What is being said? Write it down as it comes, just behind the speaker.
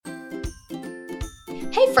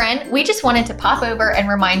Hey friend, we just wanted to pop over and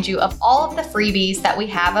remind you of all of the freebies that we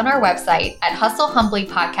have on our website at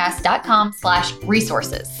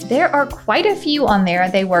hustlehumblypodcast.com/resources. There are quite a few on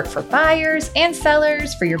there. They work for buyers and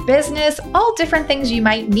sellers, for your business, all different things you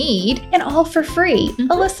might need, and all for free.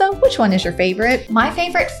 Alyssa, which one is your favorite? My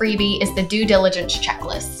favorite freebie is the due diligence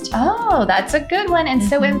checklist. Oh, that's a good one and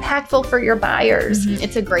so impactful for your buyers.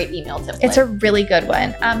 It's a great email template. It's a really good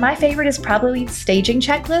one. My favorite is probably staging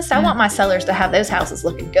checklist. I want my sellers to have those houses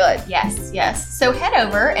looking good. Yes. So head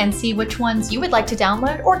over and see which ones you would like to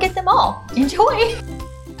download or get them all. Enjoy.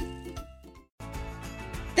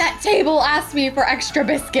 That table asked me for extra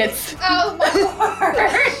biscuits. Oh my word.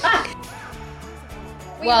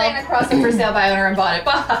 We ran across a for sale by owner and bought it.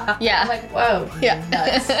 Yeah. I'm like, whoa. Yeah.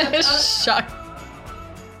 Nuts. Shocked.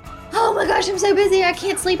 Oh my gosh, I'm so busy. I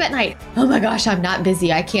can't sleep at night. Oh my gosh, I'm not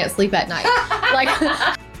busy. I can't sleep at night.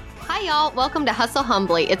 Hi, y'all. Welcome to Hustle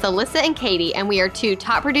Humbly. It's Alyssa and Katie, and we are two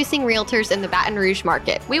top producing realtors in the Baton Rouge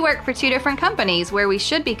market. We work for two different companies where we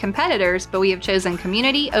should be competitors, but we have chosen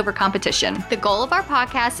community over competition. The goal of our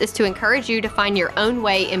podcast is to encourage you to find your own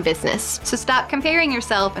way in business. So stop comparing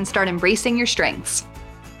yourself and start embracing your strengths.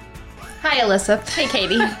 Hi, Alyssa. Hey,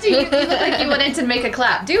 Katie. You look like you wanted to make a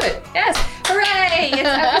clap. Do it. Yes. Hooray. It's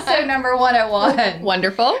episode number 101.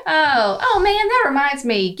 Wonderful. Oh man, that reminds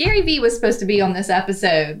me. Gary Vee was supposed to be on this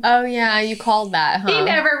episode. Oh, yeah, you called that, huh? He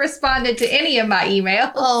never responded to any of my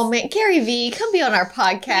emails. Oh, man. Gary Vee, come be on our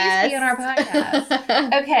podcast. Please be on our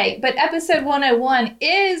podcast. Okay, but episode 101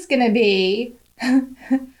 is going to be...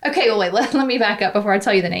 Okay, well, wait. Let me back up before I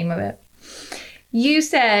tell you the name of it. You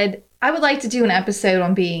said, I would like to do an episode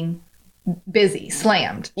on being busy,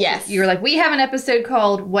 slammed. Yes. You were like, we have an episode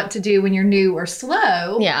called What to Do When You're New or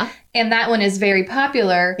Slow. Yeah. And that one is very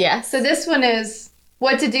popular. Yes. So this one is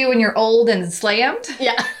What to Do When You're Old and Slammed.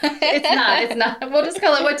 Yeah. It's not. We'll just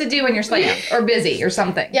call it What to Do When You're Slammed or Busy or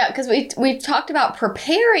something. Yeah, because we've talked about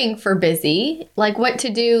preparing for busy, like what to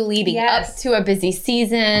do leading up to a busy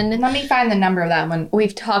season. Let me find the number of that one.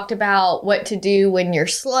 We've talked about what to do when you're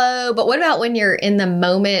slow, but what about when you're in the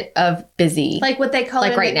moment of busy? Like what they call it.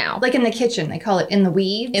 Like right now. Like in the kitchen. They call it in the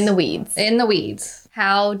weeds. In the weeds. In the weeds.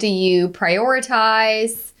 How do you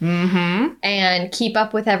prioritize and keep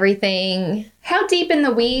up with everything? How deep in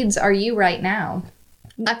the weeds are you right now?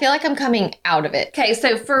 I feel like I'm coming out of it. Okay,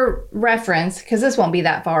 so for reference, because this won't be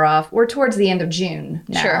that far off, we're towards the end of June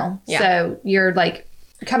now. Sure, yeah. So you're like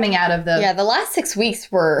coming out of the... Yeah, the last 6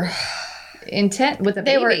 weeks were... intent with a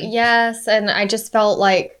baby. They were, yes, and I just felt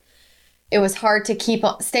like it was hard to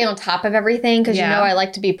stay on top of everything because, you know, I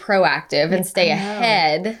like to be proactive and stay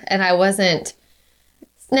ahead, and I wasn't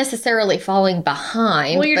necessarily falling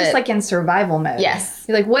behind. Well, you're just like in survival mode. Yes.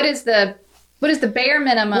 You're like, what is the bare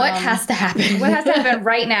minimum? What has to happen? What has to happen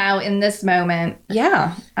right now in this moment?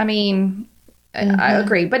 Yeah. I mean, I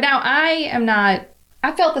agree. But now I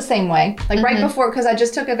felt the same way. Like right before, because I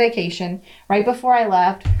just took a vacation, right before I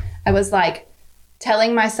left, I was like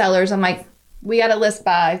telling my sellers, I'm like, we got to list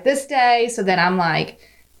by this day. So then I'm like,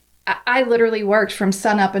 I literally worked from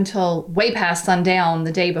sun up until way past sundown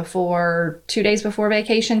the day before, 2 days before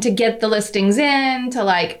vacation to get the listings in, to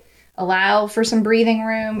like allow for some breathing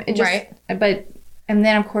room. It just, right. And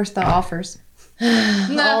then of course the offers.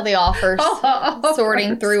 All the offers. All the offers.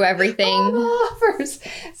 Sorting through everything. All the offers.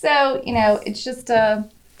 So, you know, it's just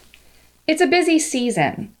it's a busy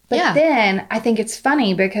season. But then I think it's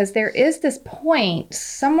funny because there is this point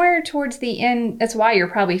somewhere towards the end. That's why you're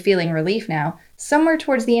probably feeling relief now. Somewhere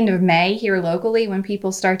towards the end of May here locally, when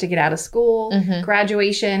people start to get out of school,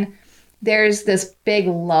 graduation, there's this big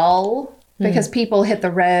lull because people hit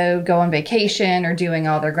the road, go on vacation, or doing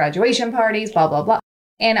all their graduation parties, blah, blah, blah.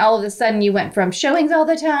 And all of a sudden you went from showings all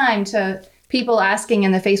the time to people asking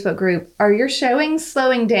in the Facebook group, are your showings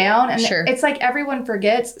slowing down? And it's like everyone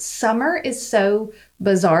forgets summer is so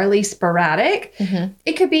bizarrely sporadic.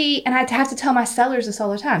 It could be, and I have to tell my sellers this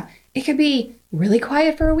all the time, it could be really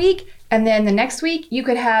quiet for a week, and then the next week you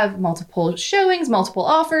could have multiple showings, multiple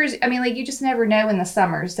offers. I mean, like you just never know in the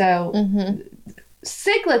summer. So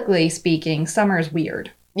cyclically speaking, summer is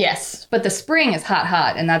weird. Yes. But the spring is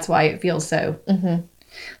hot, and that's why it feels so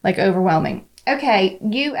like overwhelming. Okay,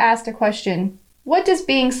 you asked a question. What does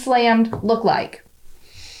being slammed look like?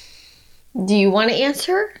 Do you want to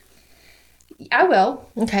answer? I will.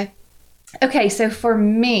 Okay. Okay, so for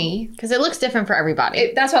me... Because it looks different for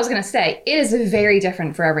everybody. That's what I was going to say. It is very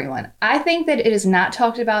different for everyone. I think that it is not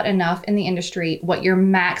talked about enough in the industry what your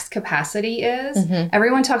max capacity is.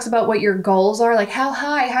 Everyone talks about what your goals are, like how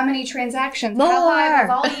high, how many transactions, how high of a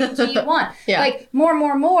volume do you want? Like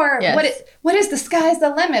more. Yes. What is the sky's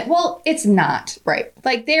the limit? Well, it's not. Right.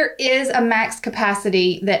 Like there is a max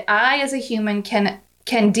capacity that I as a human can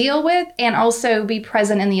can deal with and also be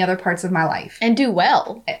present in the other parts of my life. And do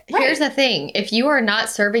well. Right. Here's the thing. If you are not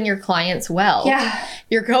serving your clients well,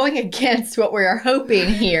 you're going against what we're hoping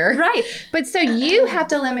here. Right. But so you have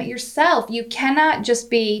to limit yourself. You cannot just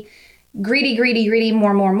be greedy,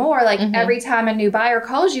 more. Like every time a new buyer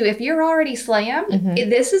calls you, if you're already slammed,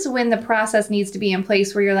 this is when the process needs to be in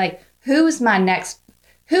place where you're like, who's my next?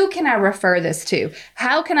 Who can I refer this to?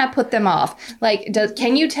 How can I put them off? Like,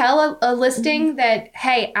 can you tell a listing that,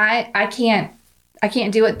 hey, I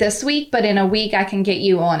can't do it this week, but in a week I can get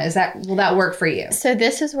you on? Will that work for you? So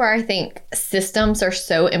this is where I think systems are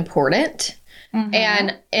so important.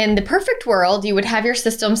 And in the perfect world, you would have your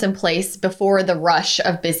systems in place before the rush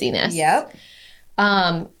of busyness. Yep.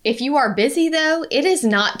 If you are busy, though, it is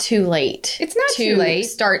not too late. It's not too late.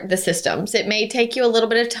 Start the systems. It may take you a little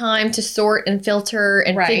bit of time to sort and filter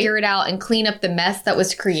and figure it out and clean up the mess that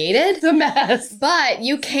was created. The mess. But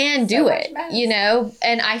you can do it, you know?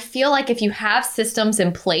 And I feel like if you have systems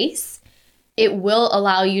in place, it will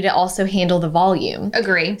allow you to also handle the volume.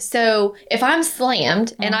 Agree. So if I'm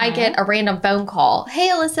slammed and I get a random phone call, hey,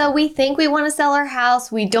 Alyssa, we think we want to sell our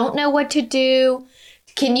house. We don't know what to do.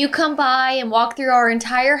 Can you come by and walk through our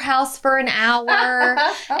entire house for an hour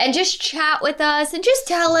and just chat with us and just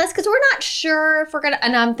tell us? Because we're not sure if we're going to.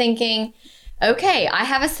 And I'm thinking, okay, I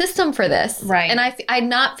have a system for this. Right. And I'm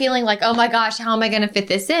not feeling like, oh my gosh, how am I going to fit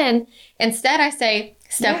this in? Instead, I say,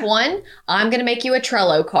 step one, I'm going to make you a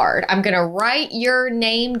Trello card. I'm going to write your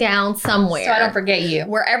name down somewhere. So I don't forget you.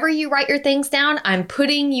 Wherever you write your things down, I'm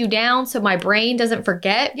putting you down so my brain doesn't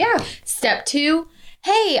forget. Yeah. Step two,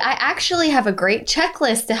 hey, I actually have a great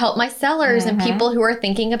checklist to help my sellers and people who are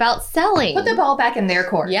thinking about selling. Put the ball back in their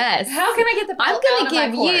court. Yes. How can I get the ball I'm going out to of give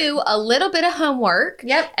my court? you a little bit of homework.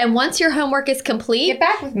 Yep. And once your homework is complete, Get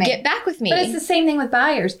back with me. Get back with me. But it's the same thing with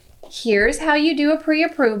buyers. Here's how you do a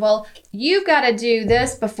pre-approval. You've got to do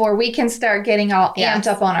this before we can start getting all amped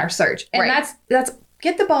up on our search. And that's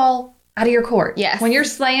get the ball out of your court. Yes. When you're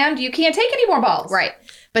slammed, you can't take any more balls. Right.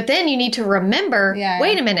 But then you need to remember,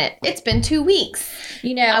 wait a minute, it's been 2 weeks.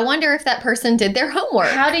 You know, I wonder if that person did their homework.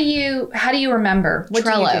 How do you remember? What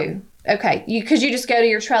Trello. do you do? Okay. Because you just go to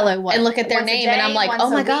your Trello and look at their name and I'm like, oh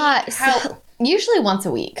my God. Usually once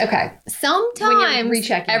a week. Okay. Sometimes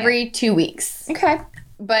every 2 weeks. Okay.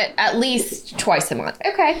 But at least twice a month.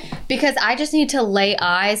 Okay. Because I just need to lay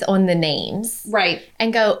eyes on the names. Right.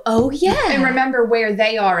 And go, oh yeah. And remember where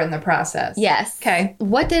they are in the process. Yes. Okay.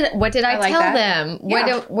 What did I like tell that. them?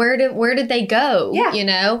 Yeah. Where did they go? Yeah. You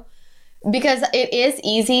know? Because it is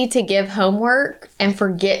easy to give homework and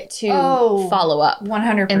forget to follow up.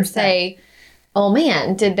 100%. And say, oh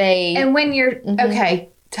man, did they... And when you're... Okay,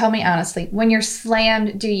 tell me honestly. When you're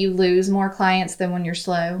slammed, do you lose more clients than when you're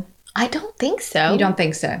slow? I don't think so. You don't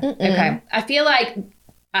think so? Okay. I feel like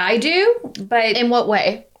I do, but... In what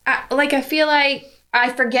way? I feel like I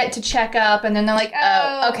forget to check up, and then they're like,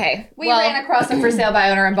 oh, okay. We ran across a for sale by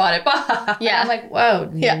owner and bought it. Yeah. And I'm like, whoa,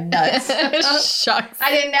 nuts. Shucks.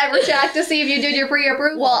 I didn't ever check to see if you did your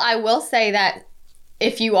pre-approval. Well, I will say that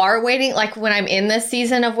if you are waiting, like when I'm in this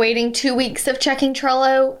season of waiting 2 weeks of checking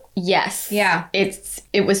Trello, yes. Yeah.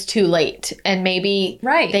 It was too late. And maybe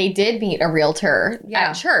they did meet a realtor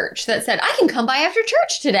at church that said, I can come by after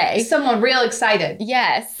church today. Someone real excited.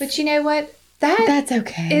 Yes. But you know what? That's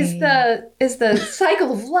okay. Is the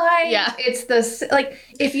cycle of life. Yeah. It's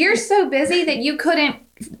if you're so busy that you couldn't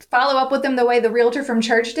follow up with them the way the realtor from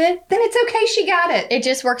church did, then it's okay. She got it. It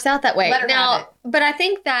just works out that way. Let her have it. But I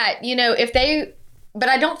think that, but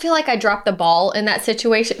I don't feel like I dropped the ball in that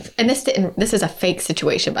situation. And this is a fake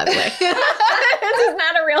situation, by the way. This is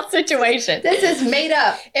not a real situation. This is made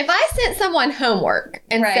up. If I sent someone homework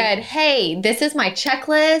and said, hey, this is my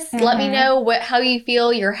checklist. Let me know how you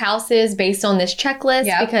feel your house is based on this checklist.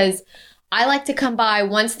 Yep. Because I like to come by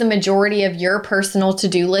once the majority of your personal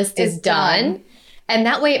to-do list is done. And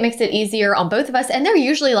that way it makes it easier on both of us. And they're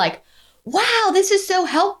usually like, wow, this is so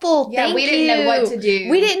helpful. Yeah, Thank we didn't know what to do.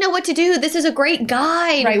 We didn't know what to do. This is a great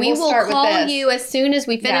guide. Right, we will call you as soon as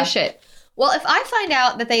we finish it. Well, if I find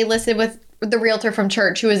out that they listed with the realtor from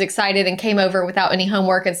church who was excited and came over without any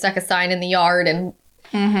homework and stuck a sign in the yard, and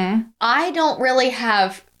I don't really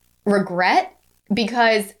have regret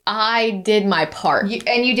because I did my part.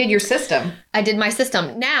 And you did your system. I did my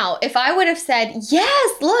system. Now, if I would have said,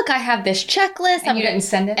 yes, look, I have this checklist. And you didn't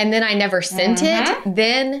send it. And then I never sent it,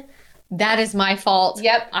 then that is my fault.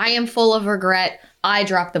 Yep. I am full of regret. I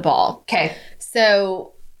dropped the ball. Okay.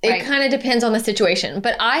 So it kind of depends on the situation.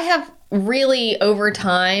 But I have really, over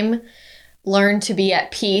time, learned to be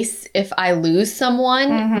at peace if I lose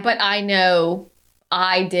someone. But I know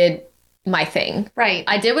I did my thing. Right.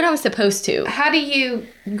 I did what I was supposed to. How do you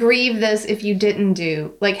grieve this if you didn't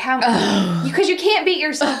do? Like how? Because you can't beat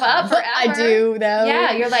yourself up forever. I do though.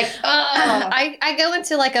 Yeah, you're like, I go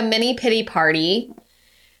into like a mini pity party,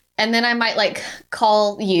 and then I might like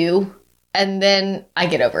call you, and then I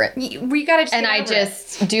get over it. You gotta just and I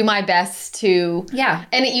just do my best to. Yeah.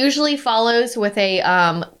 And it usually follows with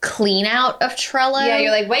a clean out of Trello. Yeah,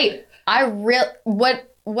 you're like, wait.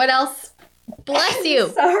 What else? Bless you.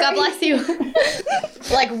 Sorry. God bless you.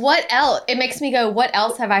 Like what else? It makes me go, what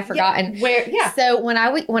else have I forgotten? Yeah. So when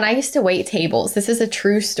I used to wait tables, this is a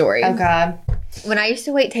true story. Oh God. When I used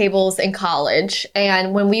to wait tables in college,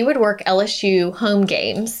 and when we would work LSU home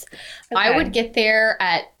games, I would get there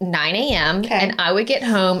at 9 a.m. and I would get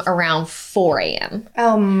home around 4 a.m.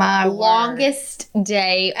 Oh my Longest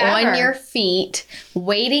day ever. On your feet,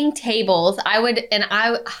 waiting tables. I would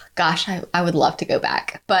love to go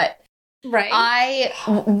back. But Right. I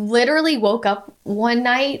literally woke up one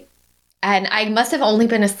night and I must have only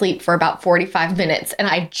been asleep for about 45 minutes, and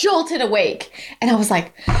I jolted awake and I was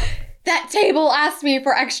like, that table asked me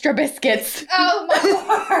for extra biscuits. Oh my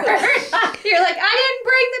word. You're like, I didn't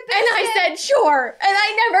bring the biscuit. And I said, sure. And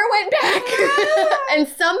I never went back. And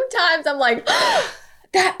sometimes I'm like,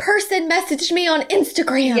 that person messaged me on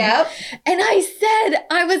Instagram. Yep. And I said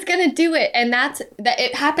I was going to do it. And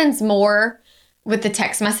it happens more with the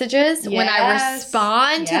text messages when I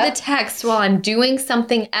respond to the text while I'm doing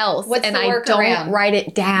something else. What's and the I don't workaround? Write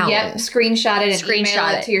it down. Yep. Screenshot it and email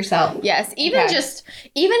it to yourself. Yes. Even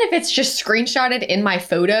if it's just screenshotted in my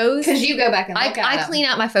photos. Because you go back and look at I them. clean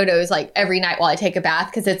out my photos like every night while I take a bath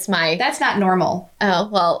because it's my... That's not normal. Oh,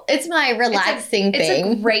 well, it's my relaxing thing.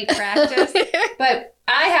 It's a great practice. But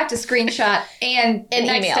I have to screenshot and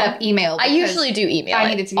next email. Step email. I usually do email. I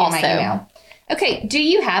need it to be in my email. Okay, do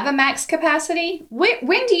you have a max capacity?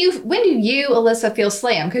 When do you, Alyssa, feel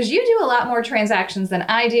slammed? Because you do a lot more transactions than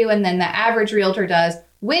I do, and then the average realtor does.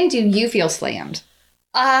 When do you feel slammed?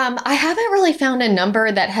 I haven't really found a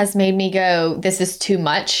number that has made me go, this is too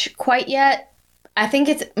much quite yet. I think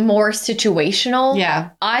it's more situational.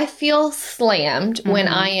 Yeah. I feel slammed when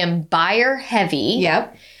I am buyer heavy.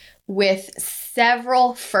 Yep. With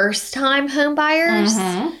several first-time home buyers.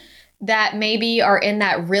 That maybe are in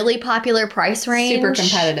that really popular price range. Super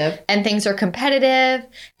competitive. And things are competitive.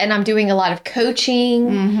 And I'm doing a lot of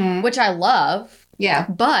coaching, which I love. Yeah.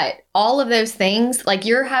 But all of those things, like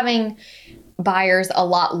you're having buyers a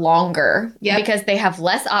lot longer because they have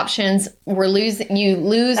less options. You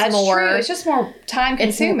lose That's more. True. It's just more time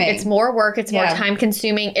consuming. It's more work. It's more time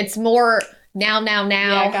consuming. It's more now,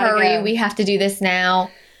 hurry. Go. We have to do this now.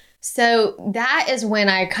 So that is when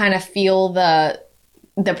I kind of feel the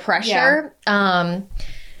pressure. Once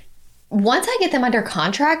I get them under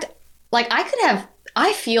contract, like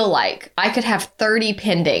I feel like I could have 30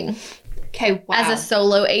 pending. Okay, wow. As a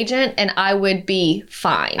solo agent, and I would be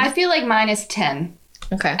fine. I feel like mine is 10.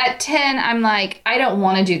 Okay. At 10, I'm like, I don't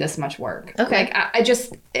want to do this much work. Okay.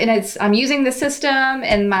 Like I'm using the system,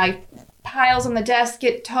 and my piles on the desk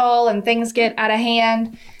get tall and things get out of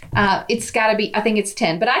hand. It's got to be, I think it's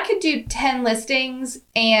 10. But I could do 10 listings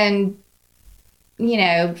and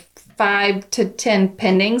 5 to 10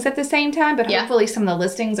 pendings at the same time, but hopefully some of the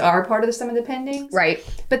listings are part of some of the pendings. Right.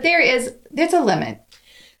 But there's a limit.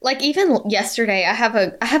 Like even yesterday, I have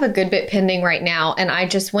a good bit pending right now, and I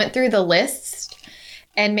just went through the lists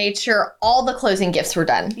and made sure all the closing gifts were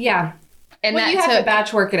done. Yeah. And you have to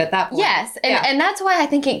batch work it at that point. Yes. And that's why I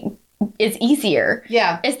think it is easier.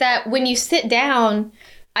 Yeah. Is that when you sit down,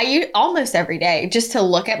 I use almost every day just to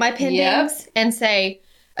look at my pendings and say,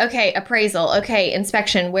 okay, appraisal. Okay,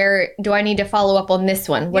 inspection. Where do I need to follow up on this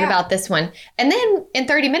one? What about this one? And then in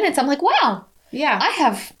 30 minutes, I'm like, wow. Yeah. I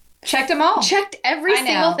have checked them all. Checked every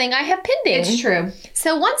single thing I have pending. It's true.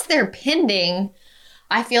 So once they're pending,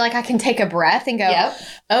 I feel like I can take a breath and go,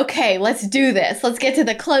 okay, let's do this. Let's get to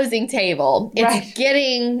the closing table. It's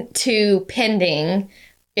getting to pending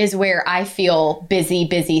is where I feel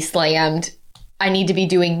busy, slammed. I need to be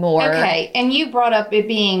doing more. Okay. And you brought up it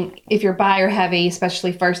being, if you're buyer heavy,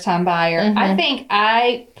 especially first time buyer, I think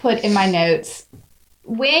I put in my notes,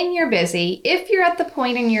 when you're busy, if you're at the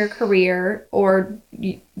point in your career or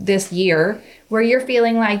this year where you're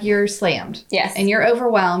feeling like you're slammed. Yes. And you're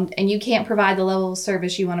overwhelmed and you can't provide the level of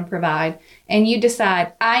service you want to provide, and you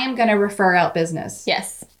decide, I am going to refer out business.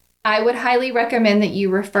 Yes. I would highly recommend that you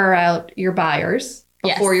refer out your buyers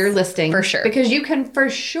before your listing. For sure. Because you can for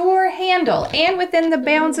sure handle, and within the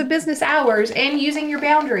bounds of business hours and using your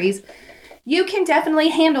boundaries, you can definitely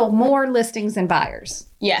handle more listings than buyers.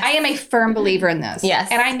 Yes. I am a firm believer in this. Yes.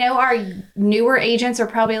 And I know our newer agents are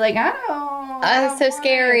probably like, I don't So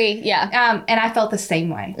scary. Yeah. And I felt the same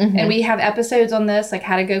way. Mhm. And we have episodes on this, like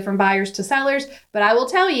how to go from buyers to sellers. But I will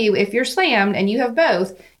tell you, if you're slammed and you have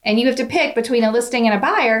both, and you have to pick between a listing and a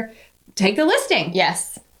buyer, take the listing.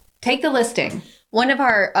 Yes. Take the listing. One of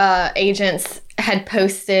our agents had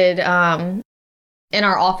posted in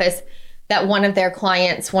our office that one of their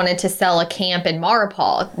clients wanted to sell a camp in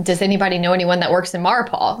Maurepas. Does anybody know anyone that works in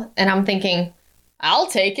Maurepas? And I'm thinking, I'll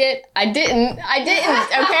take it. I didn't, okay?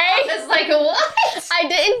 It's like, what? I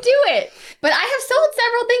didn't do it. But I have sold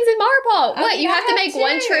several things in Maurepas. What, you have to make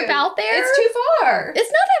one trip out there? It's too far. It's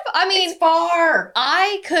not that, I mean, It's far.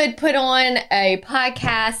 I could put on a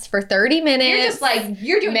podcast for 30 minutes. You're just like,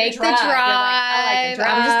 you're doing make the the drive. drive. You're like, I like to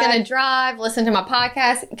drive. I'm just going to drive, listen to my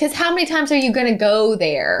podcast. Because how many times are you going to go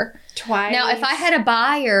there? Twice. Now, if I had a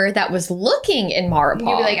buyer that was looking in Maurepas, you'd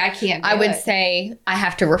be like, I can't do I would it. say, I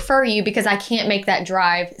have to refer you because I can't make that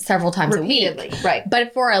drive several times Repeatedly. a week. Right.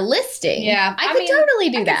 But for a listing, Yeah. I could totally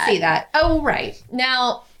do I that. can see that. Oh, right.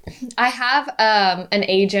 Now, I have an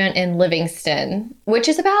agent in Livingston, which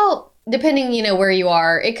is about, depending, where you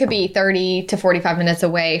are, it could be 30 to 45 minutes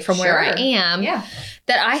away from where I Sure. am, Yeah.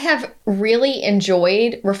 that I have really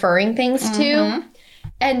enjoyed referring things to.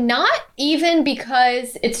 And not even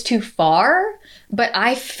because it's too far, but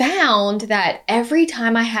I found that every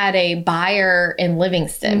time I had a buyer in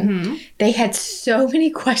Livingston, they had so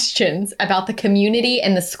many questions about the community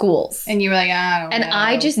and the schools. And you were like, I don't know. And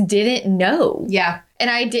I just didn't know. Yeah.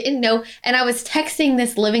 And I didn't know. And I was texting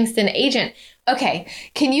this Livingston agent, okay,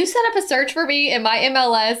 can you set up a search for me in my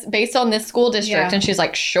MLS based on this school district? Yeah. And she's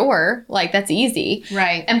like, sure, like that's easy.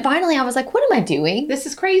 Right. And finally I was like, what am I doing? This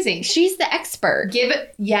is crazy. She's the expert. Give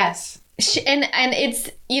it. Yes. And it's,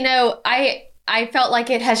 I felt like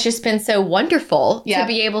it has just been so wonderful Yeah. to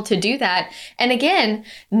be able to do that. And again,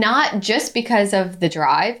 not just because of the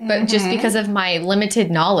drive, but just because of my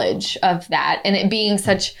limited knowledge of that and it being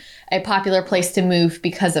such a popular place to move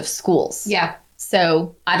because of schools. Yeah.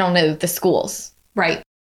 So I don't know the schools. Right.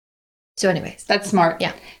 So anyways. That's smart.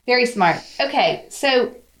 Yeah. Very smart. Okay.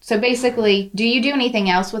 So basically, do you do anything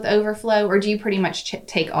else with overflow or do you pretty much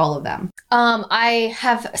take all of them? I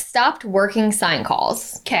have stopped working sign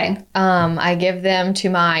calls. Okay. I give them to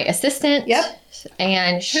my assistant. Yep.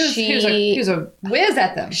 And Who's a whiz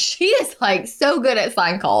at them. she is like so good at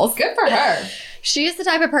sign calls. Good for her. She is the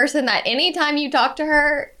type of person that anytime you talk to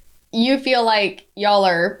her, you feel like y'all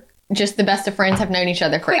are just the best of friends, have known each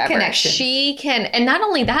other forever. Quick connection. She can, and not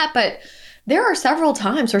only that, but there are several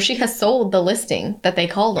times where she has sold the listing that they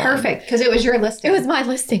called on. Perfect. Because it was your listing. It was my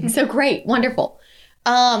listing. So great. Wonderful.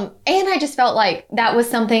 And I just felt like that was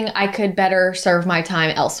something I could better serve my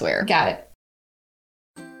time elsewhere. Got it.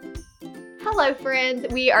 Hello, friends.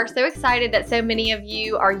 We are so excited that so many of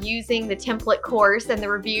you are using the template course and the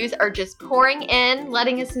reviews are just pouring in,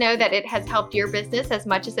 letting us know that it has helped your business as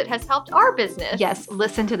much as it has helped our business. Yes,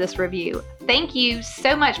 listen to this review. Thank you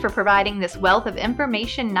so much for providing this wealth of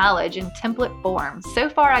information, knowledge, in template form. So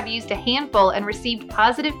far, I've used a handful and received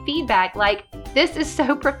positive feedback like, this is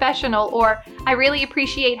so professional, or I really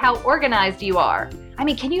appreciate how organized you are. I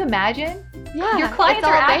mean, can you imagine? Yeah, Your clients it's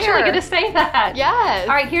all are actually there. going to say that. Yes.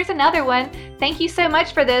 All right, here's another one. Thank you so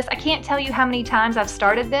much for this. I can't tell you how many times I've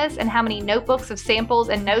started this and how many notebooks of samples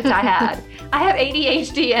and notes I had. I have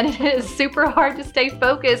ADHD and it is super hard to stay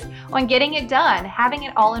focused on getting it done. Having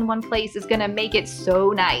it all in one place is going to make it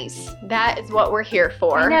so nice. That is what we're here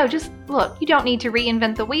for. I know, just look, you don't need to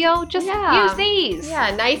reinvent the wheel. Just use these.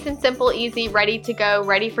 Yeah, nice and simple, easy, ready to go,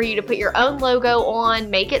 ready for you to put your own logo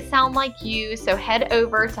on, make it sound like you. So head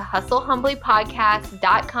over to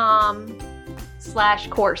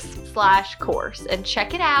hustlehumblypodcast.com/course and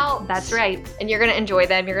check it out. That's right. And you're going to enjoy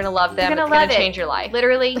them. You're going to love them. You're gonna It's going love to it. change your life.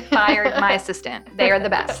 Literally fired my assistant. They are the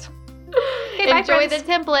best. Okay, bye, Enjoy friends.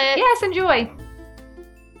 the template. Yes, enjoy.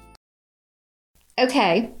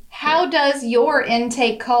 Okay. How does your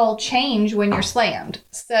intake call change when you're slammed?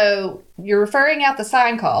 So you're referring out the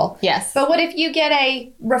sign call. Yes. But what if you get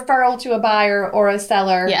a referral to a buyer or a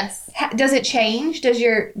seller? Yes. Does it change? Does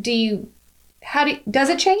it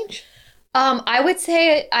change? I would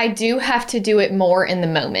say I do have to do it more in the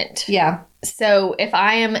moment. Yeah. So if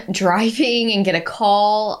I am driving and get a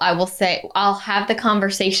call, I will say, I'll have the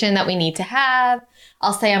conversation that we need to have.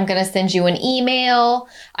 I'll say, I'm going to send you an email.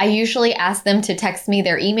 I usually ask them to text me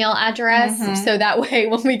their email address. So that way,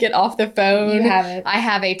 when we get off the phone, You have it. I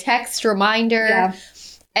have a text reminder. Yeah.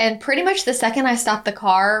 And pretty much the second I stop the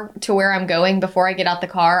car to where I'm going, before I get out the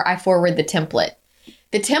car, I forward the template.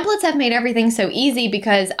 The templates have made everything so easy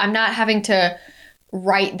because I'm not having to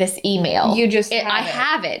write this email. You just I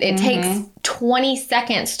have it. It takes 20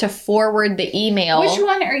 seconds to forward the email. Which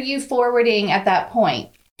one are you forwarding at that point?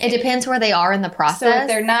 It depends where they are in the process. So if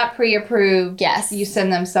they're not pre-approved, yes, you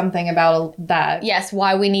send them something about that. Yes,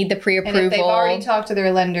 why we need the pre-approval. And if they've already talked to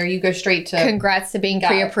their lender, you go straight to... Congrats to being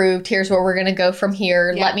pre-approved. Here's where we're going to go from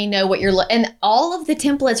here. Yeah. Let me know what you're... And all of the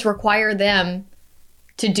templates require them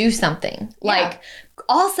to do something. Like,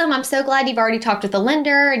 awesome, I'm so glad you've already talked with the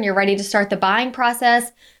lender and you're ready to start the buying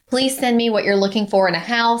process. Please send me what you're looking for in a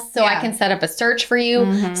house so I can set up a search for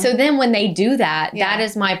you. So then when they do that, that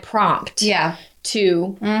is my prompt. Yeah.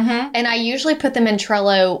 And I usually put them in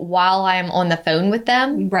Trello while I'm on the phone with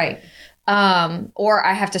them. Right. Or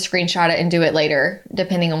I have to screenshot it and do it later,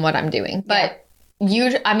 depending on what I'm doing. But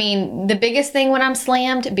the biggest thing when I'm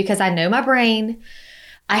slammed, because I know my brain,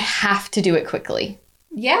 I have to do it quickly.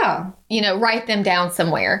 Yeah. Write them down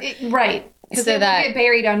somewhere. Right. Because they will get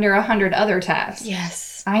buried under 100 other tasks.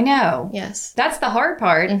 Yes. I know. Yes. That's the hard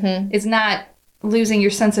part, is not losing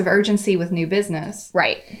your sense of urgency with new business.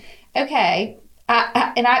 Right. Okay.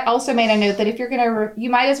 And I also made a note that if you're going to, you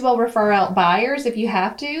might as well refer out buyers if you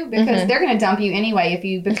have to, because they're going to dump you anyway if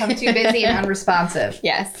you become too busy and unresponsive.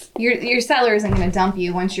 Yes. Your seller isn't going to dump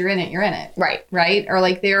you once you're in it. You're in it. Right. Right? Or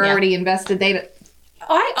like they're already invested.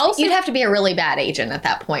 You'd have to be a really bad agent at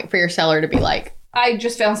that point for your seller to be like, I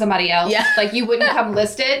just found somebody else. Yeah. Like you wouldn't come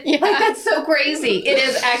list it. Yeah. Like that's so crazy. It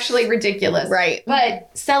is actually ridiculous. Right. But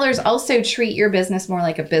sellers also treat your business more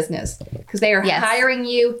like a business because they are hiring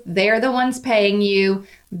you. They're the ones paying you.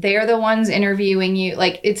 They're the ones interviewing you.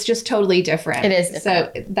 Like it's just totally different. It is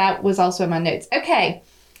different. So that was also in my notes. Okay.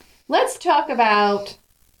 Let's talk about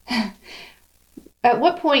at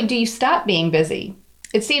what point do you stop being busy?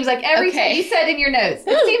 It seems like every time, you said in your notes,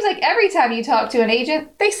 it seems like every time you talk to an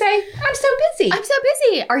agent, they say, I'm so busy. I'm so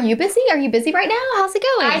busy. Are you busy? Are you busy right now? How's it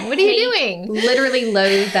going? What are you doing? Literally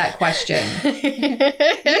loathe that question.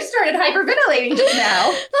 You started hyperventilating just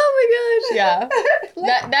now. Oh my gosh.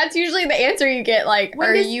 Yeah. That's usually the answer you get. Like,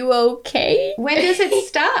 are you okay? When does it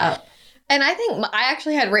stop? And I think I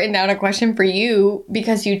actually had written down a question for you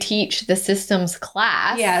because you teach the systems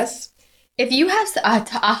class. Yes. If you have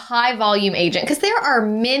a high volume agent, because there are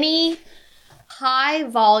many high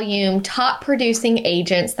volume, top producing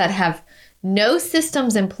agents that have no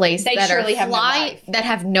systems in place, that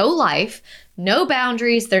have no life, no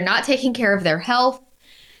boundaries. They're not taking care of their health.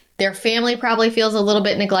 Their family probably feels a little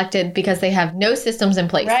bit neglected because they have no systems in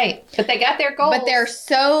place. Right. But they got their goals.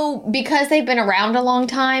 But because they've been around a long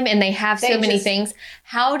time and they have so many things,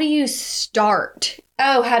 how do you start?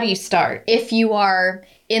 Oh, how do you start? If you are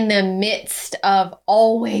in the midst of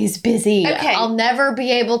always busy. Okay. I'll never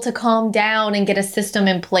be able to calm down and get a system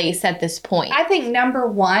in place at this point. I think number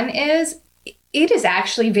one is it is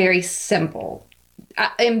actually very simple.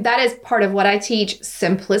 And that is part of what I teach.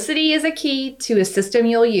 Simplicity is a key to a system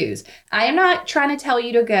you'll use. I am not trying to tell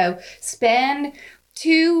you to go spend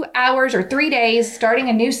 2 hours or 3 days starting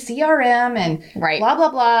a new CRM and blah, blah,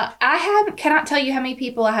 blah. I cannot tell you how many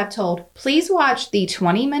people I have told, please watch the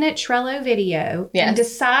 20-minute Trello video and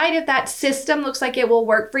decide if that system looks like it will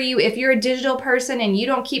work for you. If you're a digital person and you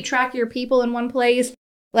don't keep track of your people in one place,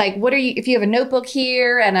 like if you have a notebook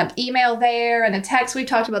here and an email there and a text, we've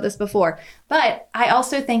talked about this before. But I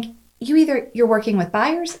also think you're working with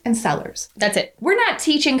buyers and sellers. That's it. We're not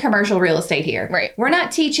teaching commercial real estate here. Right. We're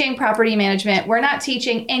not teaching property management. We're not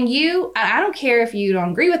teaching, and I don't care if you don't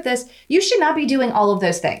agree with this, you should not be doing all of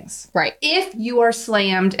those things. Right. If you are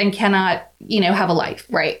slammed and cannot, have a life.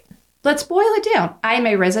 Right. Let's boil it down. I am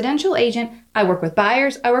a residential agent. I work with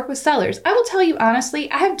buyers. I work with sellers. I will tell you honestly,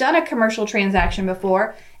 I have done a commercial transaction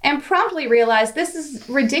before and promptly realized this is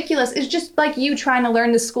ridiculous. It's just like you trying to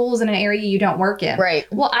learn the schools in an area you don't work in. Right.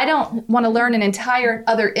 Well, I don't want to learn an entire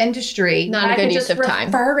other industry. Not a good use of time.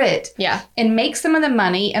 Refer it. Yeah. And make some of the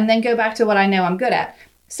money and then go back to what I know I'm good at.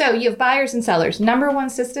 So you have buyers and sellers. Number one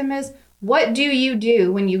system is, what do you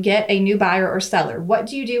do when you get a new buyer or seller? What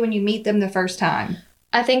do you do when you meet them the first time?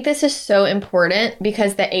 I think this is so important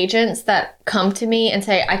because the agents that come to me and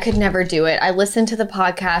say, I could never do it. I listened to the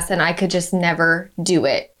podcast and I could just never do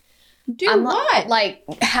it. What? Like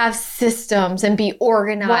have systems and be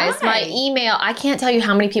organized. Why? My email, I can't tell you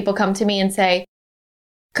how many people come to me and say,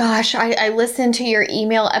 gosh, I listened to your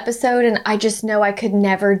email episode and I just know I could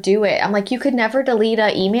never do it. I'm like, you could never delete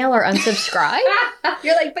an email or unsubscribe?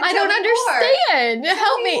 You're like, but I don't understand.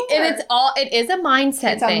 Help me. More. And it is a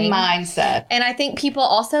mindset thing. It's a mindset. And I think people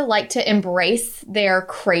also like to embrace their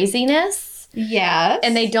craziness. Yes.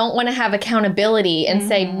 And they don't want to have accountability and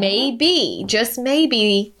say, maybe, just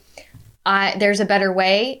maybe, there's a better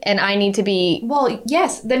way and I need to be Well,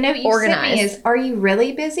 yes. The note you organized. sent me is, are you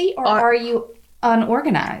really busy or are you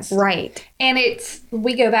unorganized. Right. And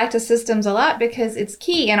we go back to systems a lot because it's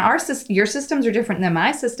key. And your systems are different than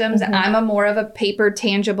my systems. I'm a more of a paper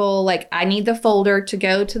tangible, like I need the folder to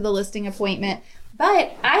go to the listing appointment.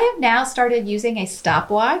 But I have now started using a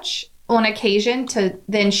stopwatch on occasion to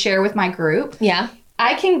then share with my group. Yeah.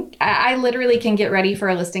 I literally can get ready for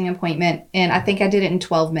a listing appointment, and I think I did it in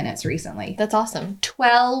 12 minutes recently. That's awesome.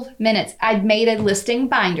 12 minutes. I'd made a listing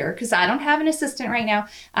binder because I don't have an assistant right now.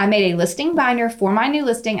 I made a listing binder for my new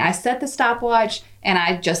listing. I set the stopwatch, and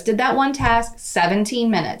I just did that one task, 17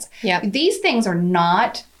 minutes. Yeah. These things are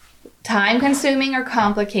not time-consuming or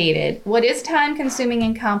complicated. What is time-consuming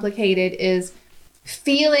and complicated is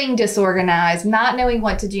feeling disorganized, not knowing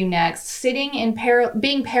what to do next, sitting in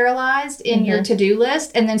being paralyzed in your to-do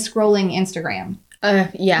list, and then scrolling Instagram.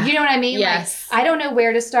 Yeah. You know what I mean? Yes. Like, I don't know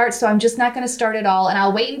where to start, so I'm just not going to start it all. And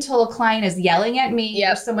I'll wait until a client is yelling at me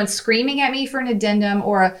or someone's screaming at me for an addendum,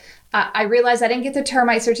 or I realize I didn't get the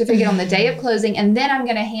termite certificate on the day of closing, and then I'm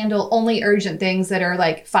going to handle only urgent things that are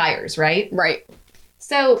like fires, right? Right.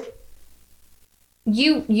 So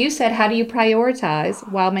you said, how do you prioritize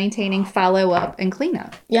while maintaining follow-up and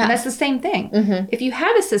cleanup? Yeah. And that's the same thing. If you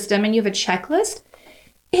have a system and you have a checklist,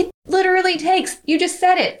 it literally takes, you just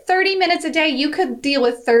said it, 30 minutes a day. You could deal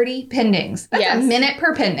with 30 pendings. That's a minute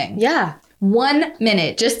per pending. Yeah. 1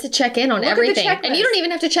 minute. Just to check in on everything. And you don't even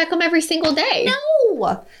have to check them every single day.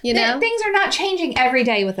 No. You know? Things are not changing every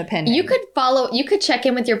day with a pending. You could check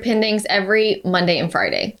in with your pendings every Monday and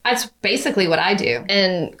Friday. That's basically what I do.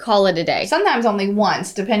 And call it a day. Sometimes only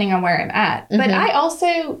once, depending on where I'm at. But I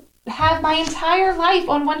also have my entire life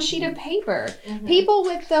on one sheet of paper. People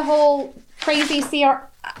with the whole crazy CR,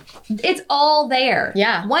 it's all there.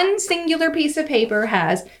 Yeah. One singular piece of paper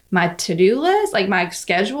has my to-do list, like my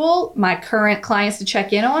schedule, my current clients to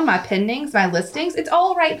check in on, my pendings, my listings. It's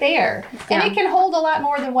all right there. And it can hold a lot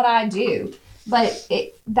more than what I do. But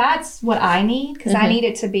that's what I need, because I need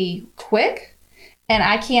it to be quick, and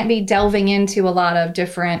I can't be delving into a lot of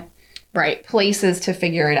different places to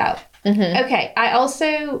figure it out. Okay. I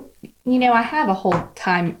also, I have a whole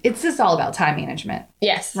time. It's just all about time management.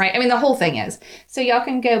 Yes. Right. I mean, the whole thing is. So y'all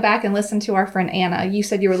can go back and listen to our friend Anna. You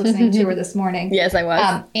said you were listening to her this morning. Yes, I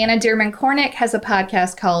was. Anna Dearman-Cornick has a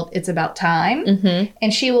podcast called It's About Time.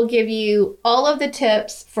 And she will give you all of the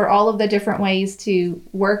tips for all of the different ways to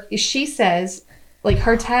work. She says, like,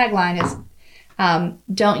 her tagline is,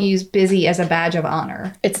 don't use busy as a badge of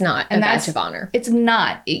honor. It's not a badge of honor. It's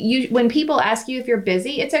not. When people ask you if you're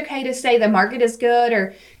busy, it's okay to say the market is good,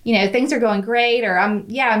 or, things are going great, or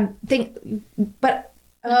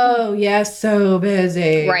oh, yes, so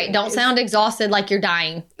busy. Right. Don't sound exhausted like you're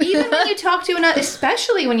dying. Even when you talk to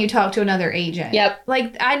especially when you talk to another agent. Yep.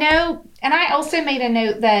 Like, I know, and I also made a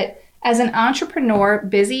note that as an entrepreneur,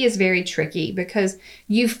 busy is very tricky because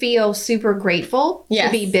you feel super grateful to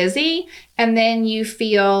be busy, and then you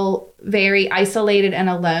feel very isolated and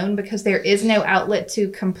alone because there is no outlet to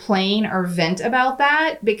complain or vent about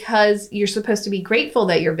that, because you're supposed to be grateful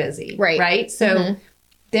that you're busy. Right? So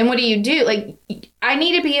then what do you do? Like, I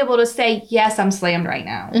need to be able to say, yes, I'm slammed right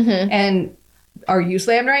now. And are you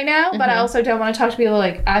slammed right now? But I also don't want to talk to people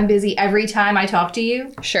like, I'm busy every time I talk to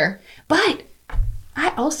you. Sure. But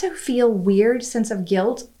I also feel weird sense of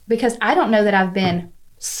guilt because I don't know that I've been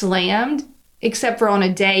slammed except for on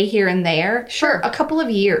a day here and there for a couple of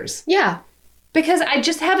years. Yeah. Because I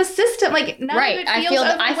just have a system, like, none of it feels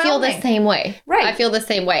I feel the same way. Right. I feel the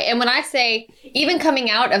same way. And when I say, even coming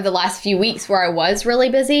out of the last few weeks where I was really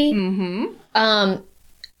busy,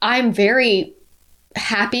 I'm very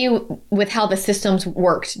happy with how the systems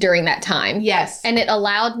worked during that time. Yes. And it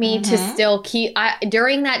allowed me to still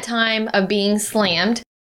during that time of being slammed,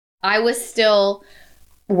 I was still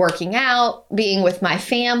working out, being with my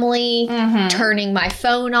family, turning my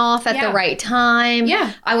phone off at the right time.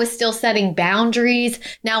 Yeah. I was still setting boundaries.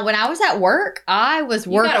 Now, when I was at work, I was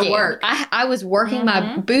working. You gotta work. I was working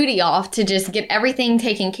my booty off to just get everything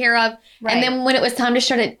taken care of. Right. And then when it was time to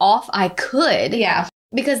shut it off, I could. Yeah.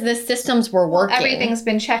 Because the systems were working. Everything's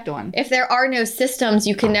been checked on. If there are no systems,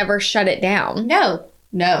 you can never shut it down. No.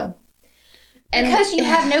 And because you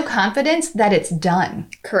have no confidence that it's done.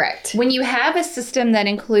 Correct. When you have a system that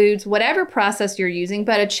includes whatever process you're using,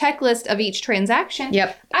 but a checklist of each transaction,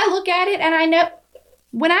 I look at it and I know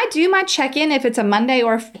when I do my check-in, if it's a Monday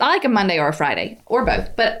I like a Monday or a Friday or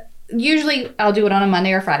both, but usually I'll do it on a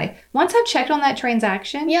Monday or Friday. Once I've checked on that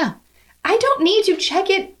transaction, I don't need to check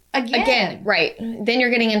it again. Right. Then you're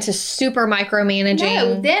getting into super micromanaging.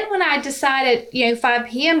 No, then when I decided, 5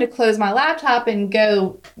 p.m. to close my laptop and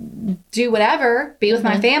go do whatever, be with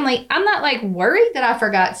my family, I'm not like worried that I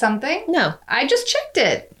forgot something. No. I just checked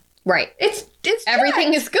it. Right. It's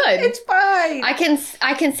everything is good. It's fine. I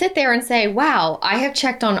can sit there and say, wow, I have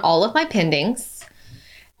checked on all of my pendings.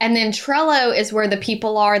 And then Trello is where the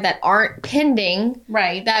people are that aren't pending.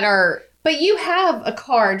 Right. That are. But you have a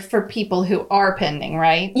card for people who are pending,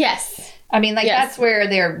 right? Yes. I mean, like, that's where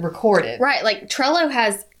they're recorded. Right. Like, Trello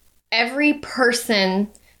has every person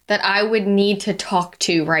that I would need to talk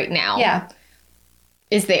to right now. Yeah.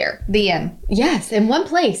 Is there. The end. Yes, in one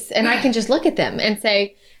place. And I can just look at them and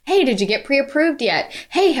say, hey, did you get pre-approved yet?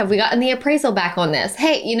 Hey, have we gotten the appraisal back on this?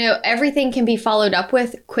 Hey, everything can be followed up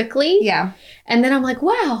with quickly. Yeah. And then I'm like,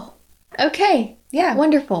 wow. Okay. Yeah.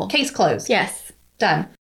 Wonderful. Case closed. Yes. Done.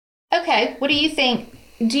 Okay. What do you think?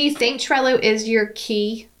 Do you think Trello is your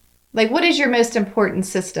key? Like, what is your most important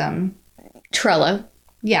system? Trello.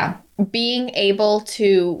 Yeah. Being able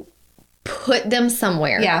to put them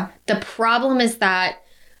somewhere. Yeah. The problem is that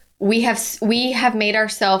we have made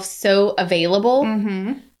ourselves so available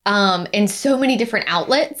in so many different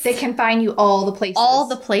outlets. They can find you all the places. All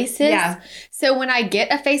the places. Yeah. So when I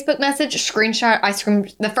get a Facebook message,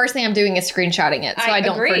 the first thing I'm doing is screenshotting it so I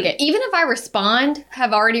don't forget. Even if I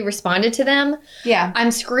have already responded to them, I'm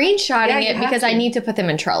screenshotting it because I need to put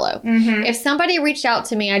them in Trello. Mm-hmm. If somebody reached out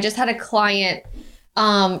to me, I just had a client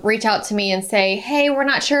reach out to me and say, hey, we're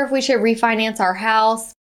not sure if we should refinance our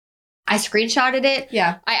house. I screenshotted it.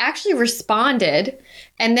 Yeah. I actually responded,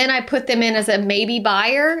 and then I put them in as a maybe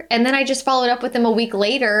buyer, and then I just followed up with them a week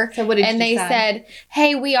later. So what did you they said,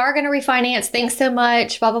 hey, we are going to refinance. Thanks so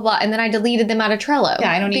much, blah, blah, blah. And then I deleted them out of Trello.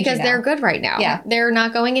 Yeah, I don't need because you now. they're good right now. Yeah. They're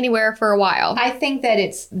not going anywhere for a while. I think that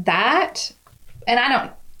it's that,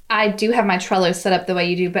 and I do have my Trello set up the way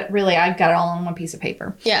you do, but really I've got it all on one piece of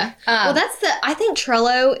paper. Yeah. Well, I think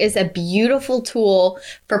Trello is a beautiful tool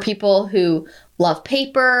for people who love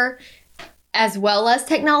paper as well as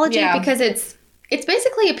technology because it's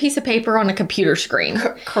basically a piece of paper on a computer screen.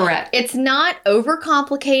 Correct. It's not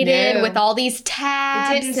overcomplicated with all these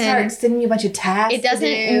tabs. It didn't start sending you a bunch of tasks. It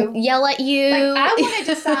doesn't yell at you. Like, I want to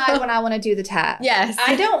decide when I want to do the task. Yes.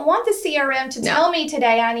 I don't want the CRM to tell me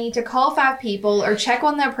today I need to call 5 people or check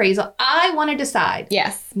on the appraisal. I want to decide.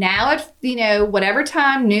 Yes. Now at whatever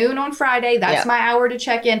time, noon on Friday, that's my hour to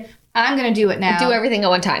check in. I'm going to do it now. Do everything at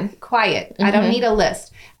one time. Quiet. I don't need a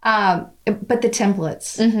list. But the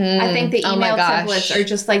templates. I think the email templates are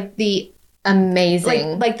just like the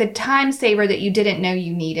amazing, like the time saver that you didn't know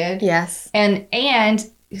you needed. Yes. And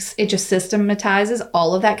it just systematizes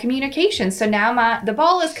all of that communication. So now the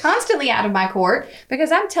ball is constantly out of my court because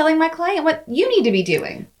I'm telling my client what you need to be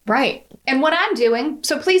doing. Right. And what I'm doing.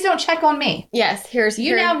 So please don't check on me. Yes.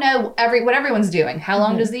 You now know what everyone's doing. How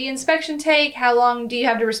long does the inspection take? How long do you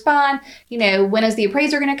have to respond? When is the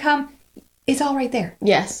appraiser going to come? It's all right there.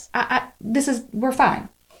 Yes. We're fine.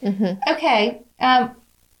 Okay.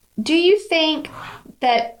 Do you think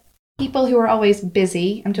that people who are always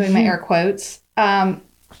busy, I'm doing my air quotes,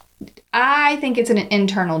 I think it's an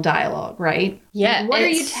internal dialogue, right? Yeah. What are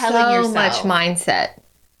you telling yourself? So much mindset.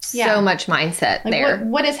 Yeah. So much mindset there.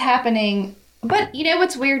 What is happening? But you know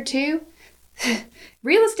what's weird too?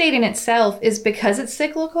 Real estate in itself is because it's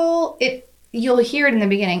cyclical. You'll hear it in the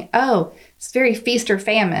beginning. Oh, it's very feast or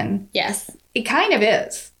famine. Yes. It kind of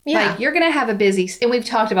is. Yeah. Like you're going to have a busy, and we've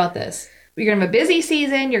talked about this. You're going to have a busy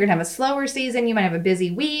season. You're going to have a slower season. You might have a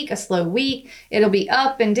busy week, a slow week. It'll be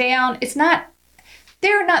up and down. It's not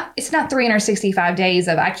 365 days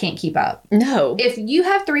of I can't keep up. No. If you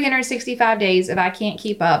have 365 days of I can't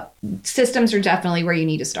keep up, systems are definitely where you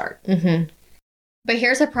need to start. Mm-hmm. But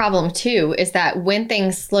here's a problem too, is that when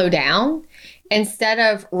things slow down, instead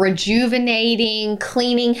of rejuvenating,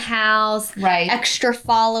 cleaning house, extra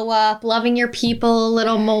follow-up, loving your people a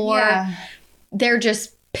little more, they're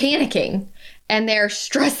just panicking and they're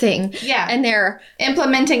stressing. Yeah. And they're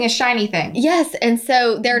implementing a shiny thing. Yes. And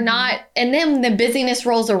so they're not, and then the busyness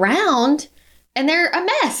rolls around and they're a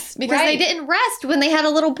mess because they didn't rest when they had a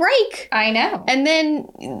little break. I know. And then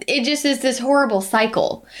it just is this horrible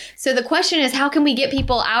cycle. So the question is, how can we get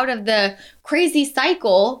people out of the crazy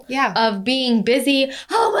cycle of being busy?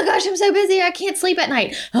 Oh my gosh, I'm so busy. I can't sleep at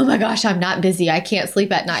night. Oh my gosh, I'm not busy. I can't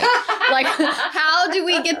sleep at night. Like, how do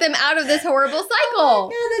we get them out of this horrible cycle? Oh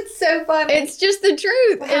my God, that's so funny. It's just the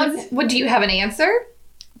truth. Do you have an answer?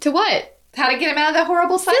 To what? How to get them out of the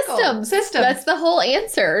horrible cycle. Systems. That's the whole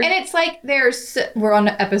answer. And it's like we're on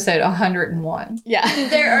episode 101. Yeah.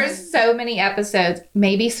 There are so many episodes.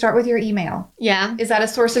 Maybe start with your email. Yeah. Is that a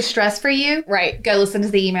source of stress for you? Right. Go listen to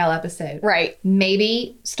the email episode. Right.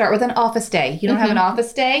 Maybe start with an office day. You don't have an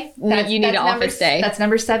office day? You need an office day. That's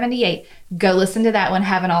number 78. Go listen to that one.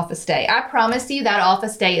 Have an office day. I promise you that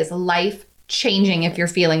office day is life changing if you're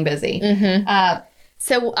feeling busy.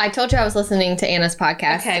 So I told you I was listening to Anna's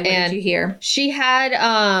podcast. Okay, what did you hear? She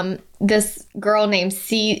had this girl named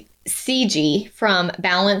CG from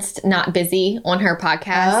Balanced Not Busy on her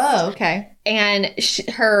podcast. Oh, okay. And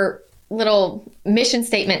her little mission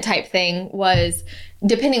statement type thing was,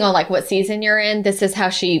 depending on like what season you're in, this is how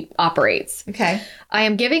she operates. Okay. I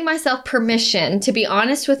am giving myself permission to be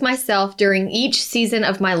honest with myself during each season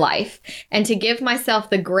of my life and to give myself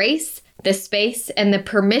the grace, the space, and the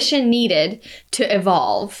permission needed to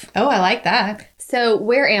evolve. Oh, I like that. So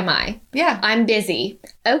where am I? Yeah. I'm busy.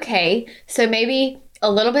 Okay. So maybe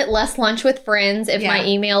a little bit less lunch with friends if my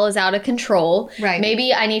email is out of control. Right.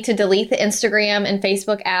 Maybe I need to delete the Instagram and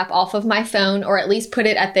Facebook app off of my phone, or at least put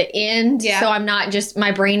it at the end. So I'm not just,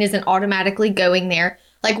 my brain isn't automatically going there.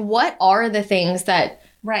 Like, what are the things that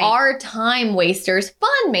are time wasters?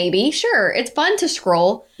 Fun, maybe. Sure. It's fun to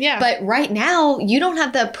scroll. Yeah. But right now, you don't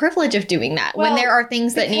have the privilege of doing that when there are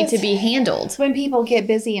things that need to be handled. When people get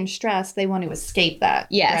busy and stressed, they want to escape that.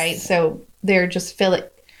 Yes. Right? So they're just feeling...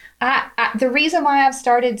 the reason why I've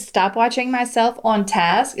started stopwatching myself on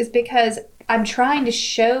task is because I'm trying to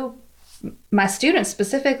show my students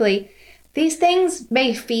specifically, these things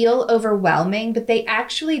may feel overwhelming, but they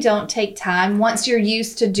actually don't take time once you're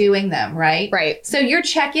used to doing them, right? Right. So your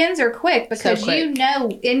check-ins are quick because you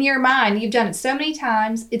know in your mind, you've done it so many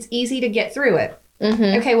times, it's easy to get through it.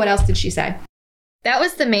 Mm-hmm. Okay, what else did she say? That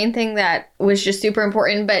was the main thing that was just super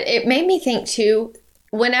important, but it made me think too,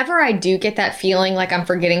 whenever I do get that feeling like I'm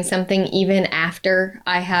forgetting something, even after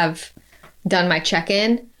I have done my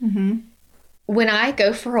check-in, when I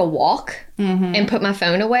go for a walk and put my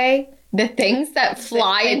phone away, the things that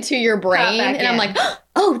fly into your brain, and I'm like,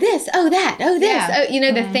 oh, this, oh, that, oh, this, oh, you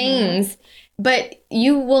know, the things. But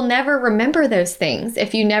you will never remember those things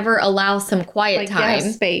if you never allow some quiet time.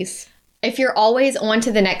 Space. If you're always on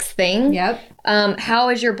to the next thing, how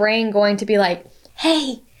is your brain going to be like,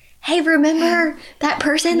 hey, remember that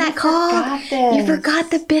person that called? You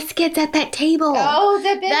forgot the biscuits at that table. Oh,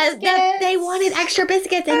 the biscuits. They wanted extra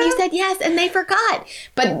biscuits and you said yes and they forgot.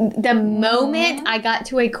 But the moment I got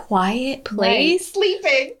to a quiet place,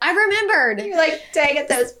 sleeping, I remembered. You're like, dang it,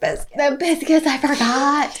 those biscuits. The biscuits I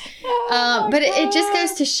forgot. But it just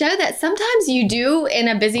goes to show that sometimes you do, in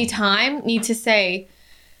a busy time, need to say,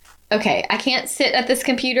 okay, I can't sit at this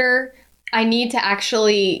computer. I need to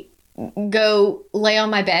actually go lay on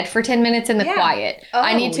my bed for 10 minutes in the quiet.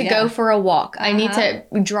 I need to go for a walk. I need to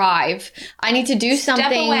drive. I need to do something.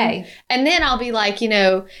 Step away. And then I'll be like,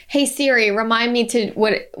 hey Siri, remind me to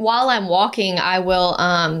while I'm walking, I will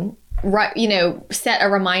set a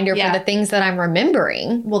reminder for the things that I'm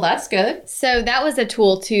remembering. Well, that's good. So that was a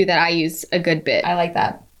tool too that I use a good bit. I like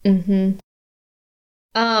that.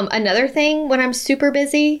 Another thing when I'm super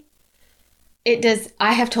busy,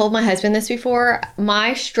 I have told my husband this before,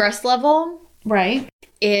 my stress level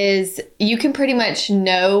is, you can pretty much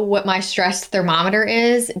know what my stress thermometer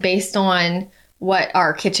is based on what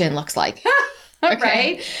our kitchen looks like. Okay.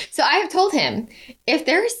 Right. So I have told him, if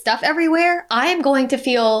there's stuff everywhere, I am going to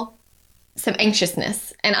feel some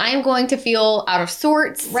anxiousness and I am going to feel out of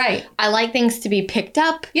sorts. Right. I like things to be picked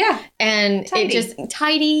up. Yeah. And tidy. It just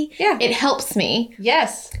tidy. Yeah. It helps me.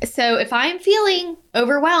 Yes. So if I'm feeling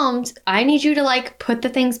overwhelmed, I need you to put the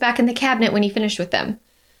things back in the cabinet when you finish with them.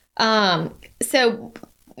 So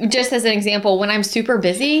just as an example, when I'm super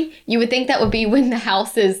busy, you would think that would be when the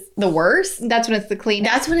house is the worst. That's when it's the cleanest.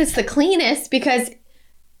 That's when it's the cleanest, because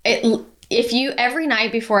every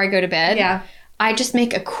night before I go to bed, I just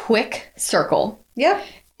make a quick circle. Yeah.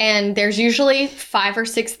 And there's usually 5 or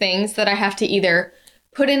 6 things that I have to either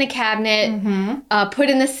put in a cabinet, put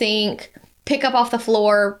in the sink, pick up off the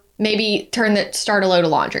floor, maybe start a load of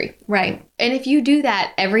laundry. Right. And if you do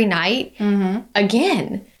that every night,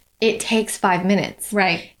 again, it takes 5 minutes.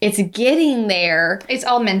 Right. It's getting there. It's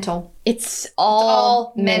all mental. It's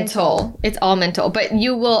all mental. It's all mental. But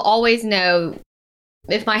you will always know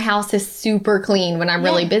if my house is super clean when I'm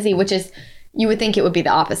really busy, which is, you would think it would be the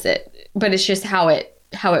opposite, but it's just how it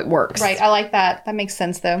works. Right. I like that. That makes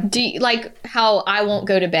sense, though. Do you like how I won't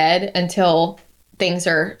go to bed until things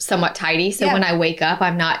are somewhat tidy? So when I wake up,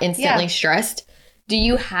 I'm not instantly stressed. Do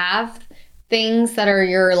you have things that are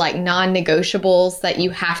your non-negotiables that you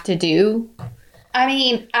have to do? I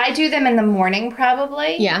mean, I do them in the morning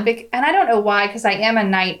probably. Yeah. And I don't know why, because I am a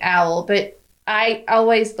night owl, but I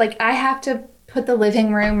always I have to put the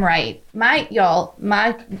living room right. My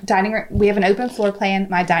dining room, we have an open floor plan.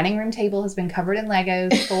 My dining room table has been covered in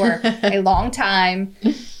Legos for a long time.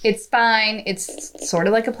 It's fine. It's sort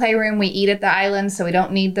of like a playroom. We eat at the island, so we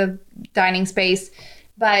don't need the dining space.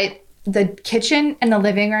 But the kitchen and the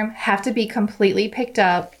living room have to be completely picked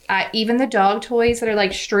up. Even the dog toys that are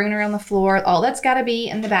like strewn around the floor, all that's got to be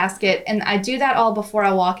in the basket. And I do that all before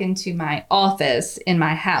I walk into my office in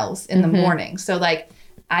my house in the morning. So like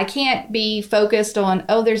I can't be focused on,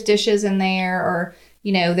 oh, there's dishes in there or,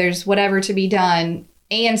 you know, there's whatever to be done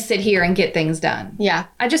and sit here and get things done. Yeah.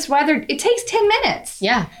 I just rather, it takes 10 minutes.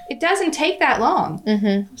 Yeah. It doesn't take that long.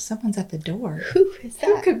 Someone's at the door. Who is that?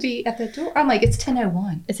 Who could be at the door? I'm like, it's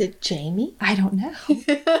 10:01. Is it Jamie? I don't know.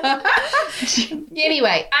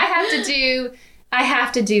 Anyway, I have to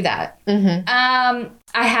do that.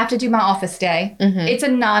 I have to do my office day. It's a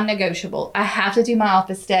non-negotiable. I have to do my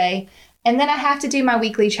office day. And then I have to do my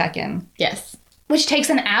weekly check-in. Yes. Which takes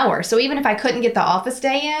an hour. So even if I couldn't get the office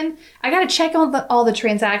day in, I got to check all the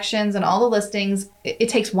transactions and all the listings. It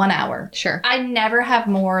takes 1 hour. Sure. I never have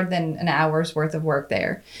more than an hour's worth of work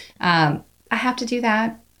there. I have to do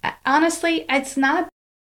that. Honestly, it's not.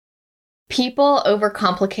 People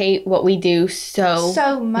overcomplicate what we do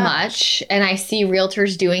so much. And I see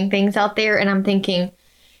realtors doing things out there and I'm thinking,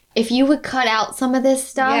 if you would cut out some of this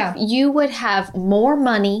stuff, you would have more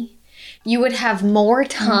money. You would have more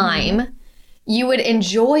time. You would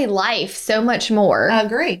enjoy life so much more. I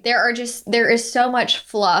agree. There is so much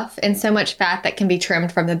fluff and so much fat that can be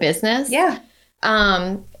trimmed from the business. Yeah.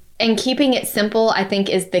 And keeping it simple, I think,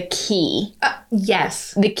 is the key.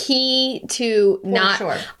 Yes. The key to not.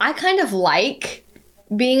 Sure. I kind of like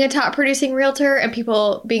being a top producing realtor and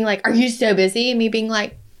people being like, "Are you so busy?" And me being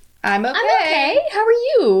like, I'm okay. "I'm okay. How are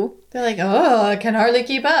you?" They're like, oh, I can hardly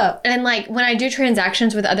keep up. And like when I do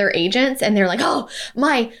transactions with other agents and they're like, oh,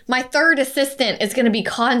 my third assistant is going to be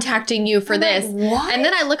contacting you for this. What? And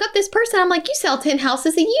then I look up this person. I'm like, you sell 10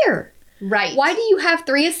 houses a year. Right. Why do you have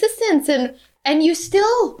 3 assistants? And you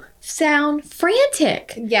still sound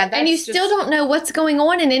frantic. Yeah. And you still don't know what's going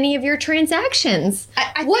on in any of your transactions.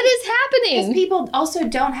 What is happening? Because people also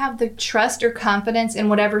don't have the trust or confidence in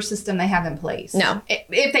whatever system they have in place. No.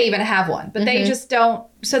 If they even have one. But they just don't.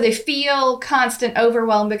 So they feel constant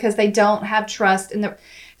overwhelm because they don't have trust in the.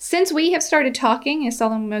 Since we have started talking, it's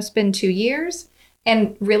almost been 2 years.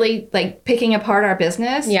 And really like picking apart our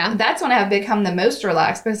business. Yeah. That's when I have become the most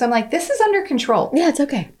relaxed because I'm like, this is under control. Yeah, it's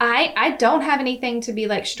okay. I don't have anything to be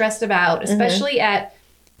like stressed about, especially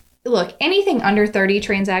look, anything under 30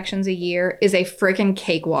 transactions a year is a freaking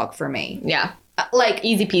cakewalk for me. Yeah. Like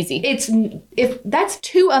easy peasy. If that's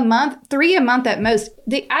 2 a month, 3 a month at most,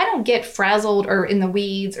 I don't get frazzled or in the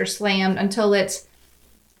weeds or slammed until it's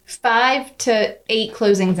 5 to 8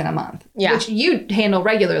 closings in a month, which you handle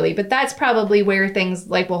regularly. But that's probably where things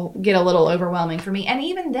like will get a little overwhelming for me. And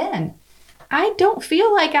even then, I don't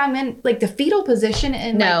feel like I'm in like the fetal position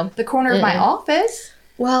in like, the corner of my office.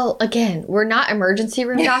 Well, again, we're not emergency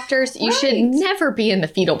room doctors. You should never be in the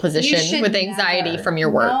fetal position with anxiety from your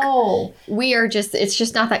work. No. We are it's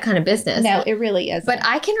just not that kind of business. No, it really isn't. But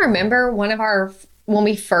I can remember when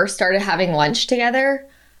we first started having lunch together,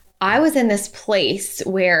 I was in this place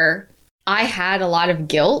where I had a lot of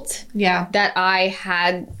guilt. Yeah. That I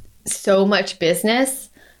had so much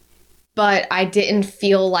business, but I didn't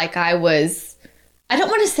feel like I don't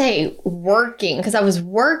want to say working because I was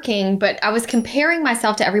working, but I was comparing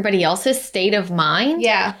myself to everybody else's state of mind.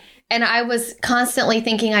 Yeah. And I was constantly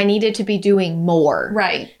thinking I needed to be doing more.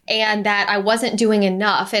 Right. And that I wasn't doing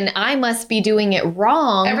enough and I must be doing it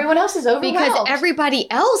wrong. Everyone else is overwhelmed. Because everybody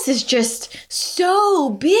else is just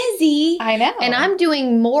so busy. I know. And I'm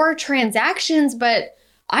doing more transactions, but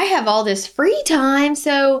I have all this free time.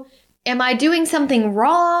 So am I doing something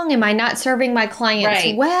wrong? Am I not serving my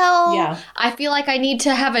clients well? Yeah. I feel like I need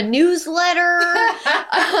to have a newsletter.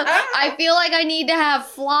 I feel like I need to have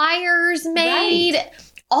flyers made. Right.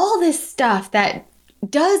 All this stuff that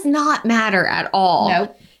does not matter at all.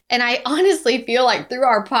 Nope. And I honestly feel like through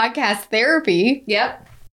our podcast therapy,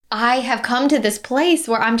 I have come to this place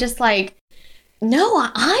where I'm just like, no,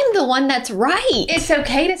 I'm the one that's right. It's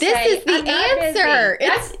okay to say, this is the answer.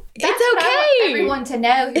 That's it's okay. I want everyone to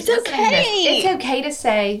know. It's okay. It's okay to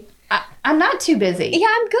say, I'm not too busy. Yeah,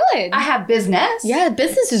 I'm good. I have business. Yeah,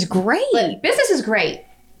 business is great. Business is great.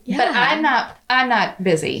 Yeah. But I'm not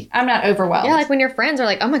busy. I'm not overwhelmed. Yeah, like when your friends are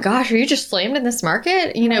like, oh my gosh, are you just slammed in this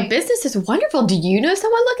market? You know, business is wonderful. Do you know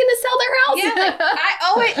someone looking to sell their house? Yeah,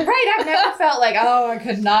 I've never felt like, I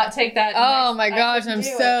could not take that. Oh my gosh, I'm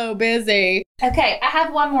so busy. Okay, I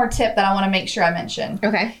have one more tip that I want to make sure I mention.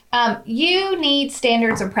 Okay. You need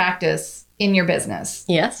standards of practice in your business.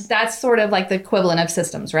 Yes. That's sort of like the equivalent of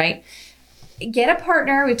systems, right? Get a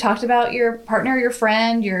partner. We've talked about your partner, your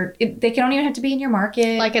friend, they don't even have to be in your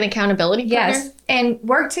market. Like an accountability partner? Yes. And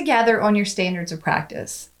work together on your standards of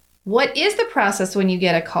practice. What is the process when you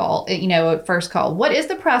get a call, a first call? What is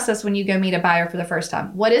the process when you go meet a buyer for the first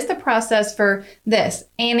time? What is the process for this?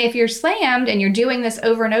 And if you're slammed and you're doing this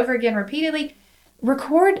over and over again repeatedly,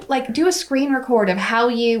 do a screen record of how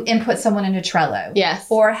you input someone into Trello. Yes.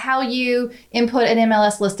 Or how you input an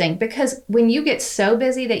MLS listing. Because when you get so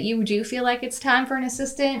busy that you do feel like it's time for an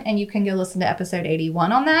assistant, and you can go listen to episode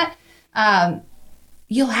 81 on that,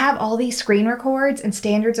 you'll have all these screen records and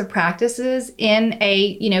standards of practices in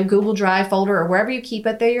a, Google Drive folder or wherever you keep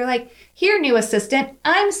it there. You're like, here, new assistant,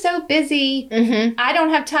 I'm so busy. Mm-hmm. I don't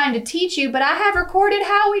have time to teach you, but I have recorded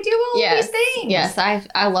how we do all of these things. Yes,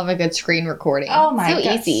 I love a good screen recording. Oh my God.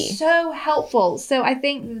 So easy. So helpful. So I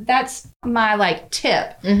think that's my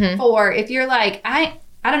tip for if you're like, I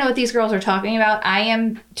don't know what these girls are talking about. I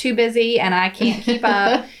am too busy and I can't keep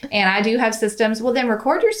up and I do have systems. Well, then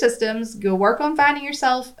record your systems. Go work on finding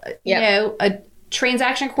yourself, a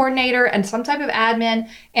transaction coordinator and some type of admin,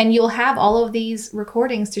 and you'll have all of these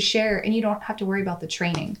recordings to share, and you don't have to worry about the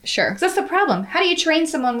training. Sure. Because that's the problem. How do you train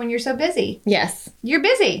someone when you're so busy? Yes. You're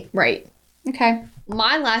busy. Right. Okay.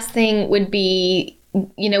 My last thing would be,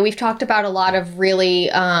 we've talked about a lot of really,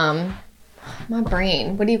 my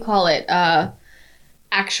brain, what do you call it?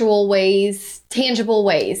 Actual ways, tangible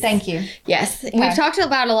ways. Thank you. Yes. Okay. We've talked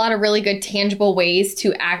about a lot of really good tangible ways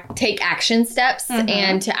to take action steps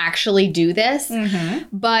and to actually do this. Mm-hmm.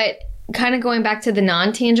 But kind of going back to the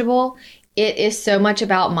non-tangible, it is so much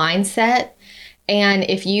about mindset. And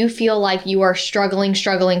if you feel like you are struggling,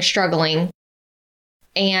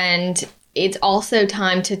 and it's also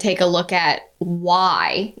time to take a look at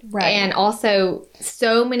why. Right. And also,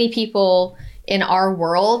 so many people in our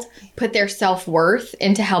world put their self-worth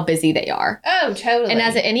into how busy they are. Oh, totally. And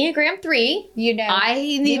as an Enneagram 3,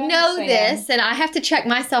 I know this, and I have to check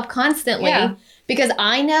myself constantly because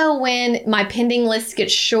I know when my pending list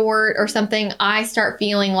gets short or something, I start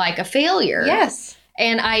feeling like a failure. Yes.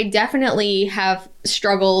 And I definitely have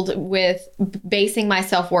struggled with basing my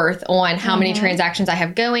self-worth on how many transactions I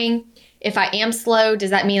have going. If I am slow,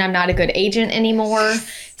 does that mean I'm not a good agent anymore?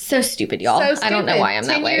 So stupid, y'all. So stupid. I don't know why I'm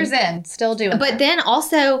that way. 10 years in, still doing But then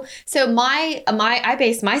also, so I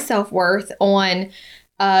base my self-worth on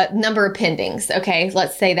number of pendings. Okay,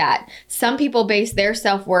 let's say that. Some people base their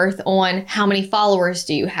self-worth on how many followers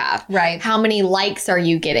do you have? Right. How many likes are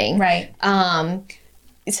you getting? Right.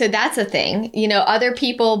 So that's a thing. Other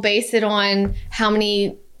people base it on how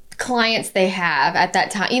many clients they have at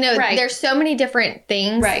that time. There's so many different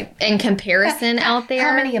things in comparison out there.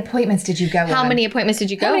 How many appointments did you go on? How many appointments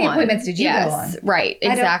did you go on? How many appointments did you go on? Right,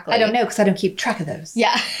 exactly. I don't know because I don't keep track of those.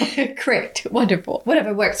 Yeah, correct. Wonderful.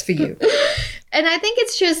 Whatever works for you. And I think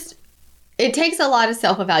it takes a lot of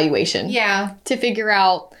self-evaluation. Yeah. To figure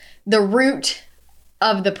out the root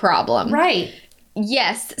of the problem. Right.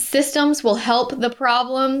 Yes, systems will help the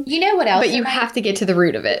problem. You know what else? But you have to get to the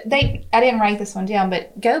root of it. I didn't write this one down,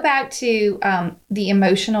 but go back to the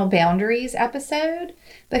emotional boundaries episode,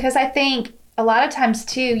 because I think a lot of times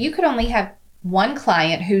too, you could only have one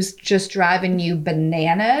client who's just driving you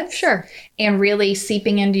bananas. Sure. And really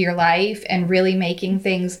seeping into your life and really making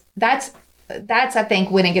things, that's I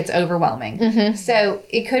think when it gets overwhelming. Mm-hmm. So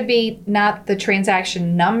it could be not the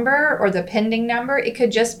transaction number or the pending number. It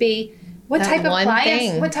could just be what type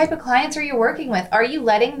of clients are you working with? Are you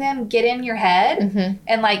letting them get in your head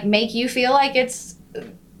and make you feel like it's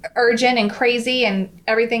urgent and crazy and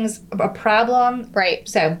everything's a problem? Right.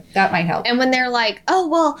 So that might help. And when they're like, oh,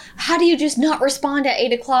 well, how do you just not respond at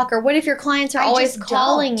 8 o'clock? Or what if your clients are always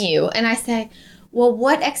calling you? And I say, well,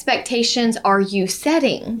 what expectations are you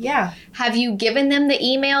setting? Yeah. Have you given them the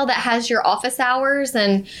email that has your office hours?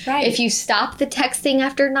 And if you stop the texting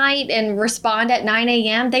after night and respond at 9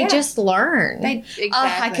 a.m., they just learn. Exactly.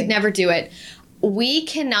 I could never do it. We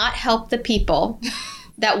cannot help the people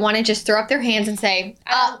that want to just throw up their hands and say,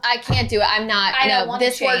 I can't do it. I'm not.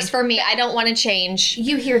 This works for me. I don't want to change.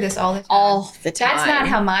 You hear this all the time. All the time. That's not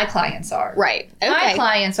how my clients are. Right. Okay. My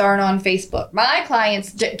clients aren't on Facebook. My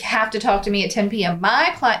clients have to talk to me at 10 p.m.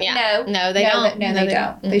 My client, No, they don't. No, they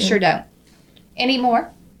don't. They sure don't. Any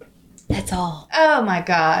more? That's all. Oh my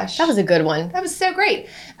gosh. That was a good one. That was so great.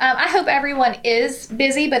 I hope everyone is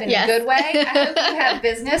busy, but in a good way. I hope you have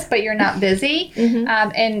business, but you're not busy.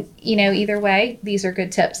 And, either way, these are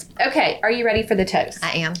good tips. Okay. Are you ready for the toast?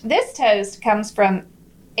 I am. This toast comes from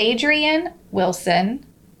Adrienne Wilson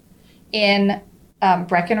in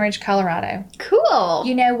Breckenridge, Colorado. Cool.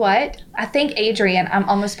 You know what? I think Adrienne, I'm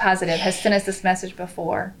almost positive, has sent us this message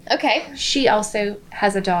before. Okay. She also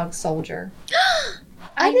has a dog, Soldier.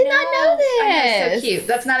 I did not know this. I know, so cute.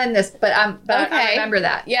 That's not in this, but I remember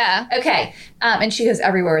that. Yeah. Okay. And she goes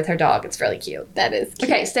everywhere with her dog. It's really cute. That is cute.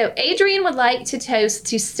 Okay, so Adrienne would like to toast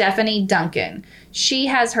to Stephanie Duncan. She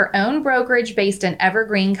has her own brokerage based in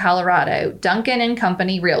Evergreen, Colorado, Duncan &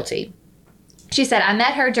 Company Realty. She said, I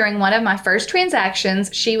met her during one of my first transactions.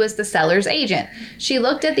 She was the seller's agent. She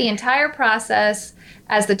looked at the entire process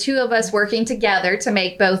as the two of us working together to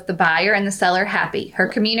make both the buyer and the seller happy. Her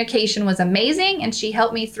communication was amazing, and she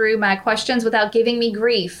helped me through my questions without giving me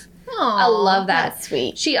grief. Aww, I love that. That's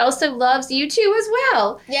sweet. She also loves you too as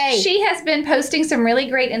well. Yay. She has been posting some really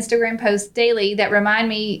great Instagram posts daily that remind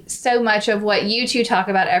me so much of what you two talk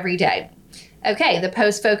about every day. Okay, the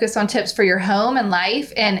posts focus on tips for your home and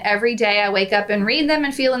life, and every day I wake up and read them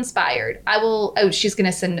and feel inspired. She's going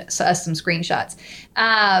to send us some screenshots.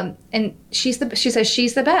 And she says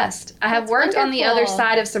she's the best. I have worked on the other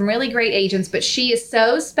side of some really great agents, but she is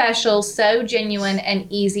so special, so genuine, and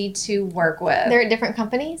easy to work with. They're at different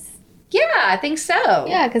companies? Yeah, I think so.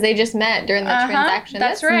 Yeah, because they just met during the transaction.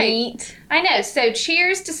 That's right. Neat. I know. So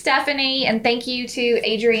cheers to Stephanie, and thank you to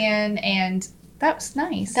Adrienne, and that was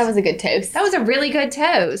nice. That was a good toast. That was a really good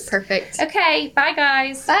toast. Perfect. Okay, bye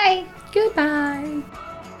guys. Bye. Goodbye.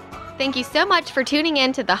 Thank you so much for tuning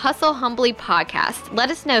in to the Hustle Humbly podcast. Let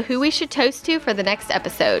us know who we should toast to for the next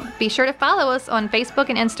episode. Be sure to follow us on Facebook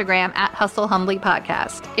and Instagram at Hustle Humbly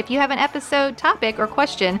Podcast. If you have an episode, topic, or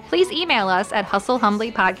question, please email us at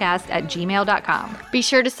hustlehumblypodcast@gmail.com. Be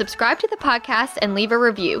sure to subscribe to the podcast and leave a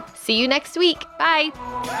review. See you next week. Bye.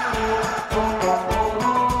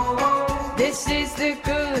 This is the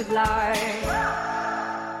good life.